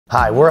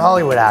Hi, we're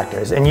Hollywood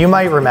actors, and you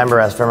might remember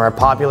us from our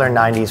popular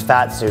 90s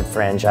fat suit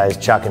franchise,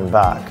 Chuck and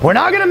Buck. We're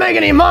not gonna make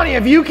any money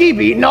if you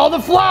keep eating all the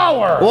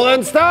flour! Well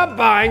then stop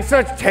buying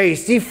such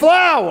tasty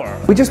flour!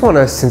 We just want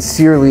to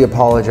sincerely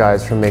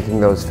apologize for making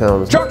those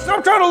films. Chuck,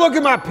 stop trying to look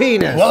at my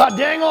penis! Well, I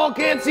dang all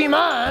can't see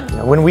mine!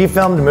 When we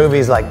filmed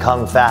movies like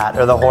Kung Fat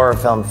or the horror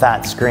film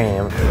Fat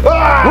Scream,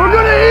 We're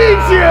gonna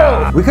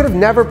eat you! We could have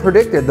never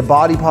predicted the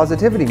body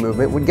positivity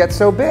movement would get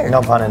so big.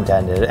 no pun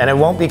intended, and it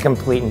won't be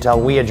complete until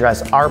we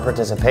address our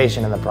participation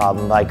in the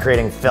problem by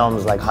creating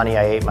films like Honey,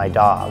 I Ate My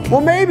Dog.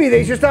 Well, maybe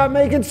they should stop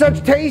making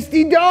such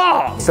tasty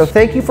dogs! So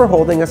thank you for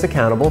holding us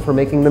accountable for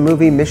making the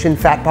movie Mission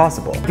Fat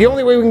possible. The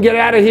only way we can get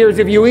out of here is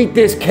if you eat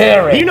this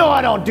carrot. You know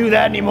I don't do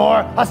that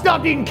anymore. I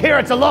stopped eating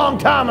carrots a long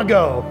time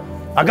ago.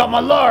 I got my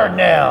lard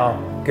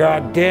now.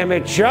 God damn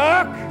it,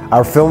 Chuck!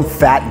 Our film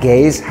Fat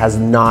Gaze has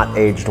not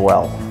aged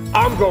well.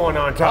 I'm going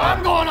on top.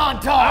 I'm going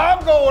on top!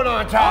 I'm going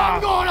on top.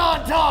 I'm going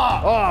on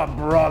top! Oh,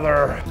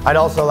 brother. I'd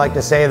also like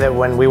to say that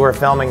when we were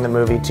filming the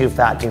movie Too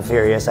Fat, Too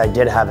Furious, I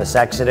did have a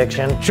sex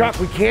addiction. Chuck,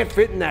 we can't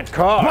fit in that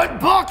car. But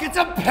Buck, it's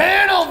a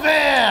panel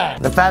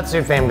van! The fat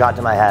suit fame got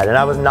to my head, and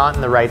I was not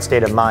in the right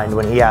state of mind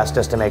when he asked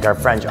us to make our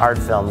French art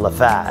film Le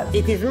Fat.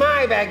 It is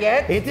my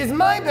baguette. It is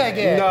my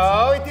baguette!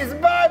 No, it is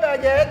my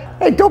baguette.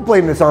 Hey, don't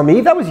blame this on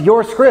me. That was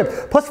your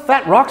script. Plus,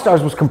 Fat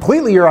Rockstars was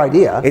completely your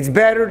idea. It's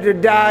better to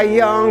die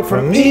young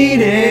from eating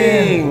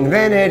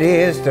than it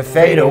is to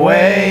fade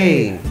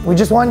away. We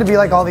just wanted to be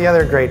like all the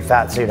other great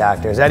fat suit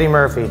actors, Eddie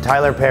Murphy,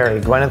 Tyler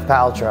Perry, Gwyneth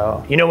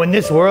Paltrow. You know, in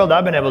this world,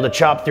 I've been able to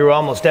chop through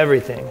almost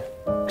everything,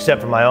 except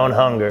for my own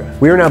hunger.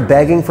 We are now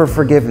begging for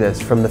forgiveness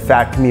from the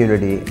fat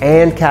community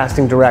and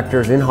casting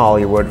directors in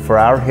Hollywood for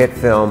our hit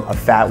film, A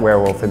Fat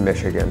Werewolf in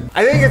Michigan.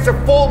 I think it's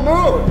a full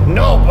moon.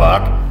 No,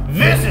 Buck,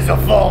 this is a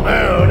full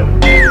moon!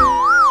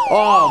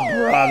 Oh,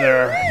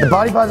 brother. The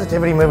body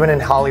positivity movement in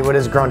Hollywood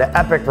has grown to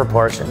epic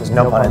proportions,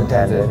 no pun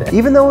intended.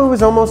 Even though it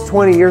was almost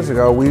 20 years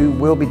ago, we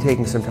will be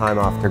taking some time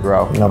off to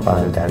grow. No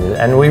pun intended.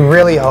 And we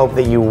really hope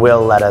that you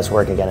will let us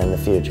work again in the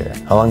future.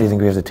 How long do you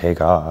think we have to take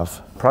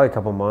off? Probably a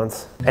couple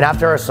months. And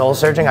after our soul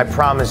searching, I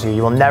promise you,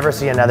 you will never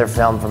see another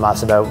film from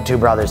us about two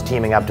brothers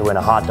teaming up to win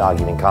a hot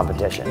dog eating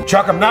competition.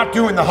 Chuck, I'm not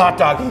doing the hot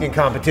dog eating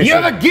competition.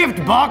 You have a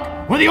gift,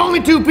 Buck! We're the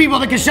only two people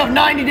that can shove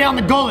 90 down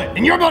the gullet,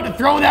 and you're about to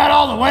throw that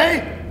all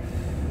away?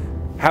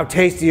 How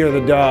tasty are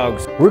the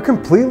dogs? We're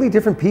completely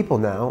different people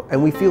now,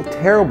 and we feel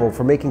terrible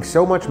for making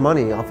so much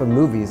money off of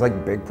movies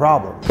like Big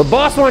Problem. The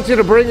boss wants you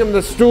to bring him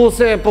the stool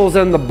samples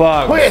and the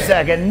bugs. Wait a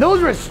second,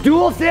 those were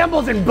stool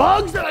samples and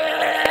bugs?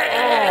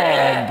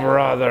 Oh,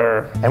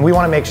 brother. And we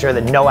want to make sure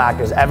that no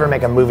actors ever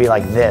make a movie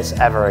like this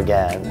ever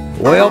again.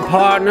 Well,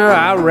 partner,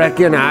 I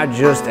reckon I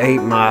just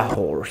ate my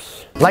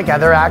horse. Like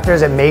other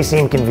actors, it may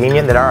seem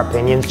convenient that our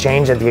opinions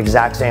changed at the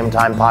exact same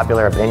time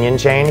popular opinion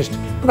changed.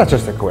 But that's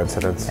just a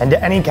coincidence. And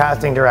to any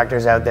casting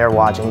directors out there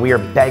watching, we are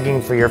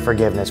begging for your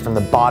forgiveness from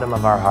the bottom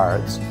of our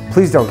hearts.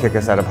 Please don't kick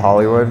us out of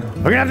Hollywood.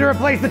 We're gonna have to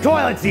replace the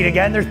toilet seat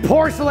again. There's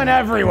porcelain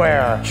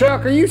everywhere.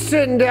 Chuck, are you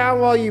sitting down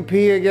while you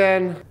pee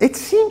again? It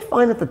seemed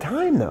fine at the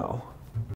time, though.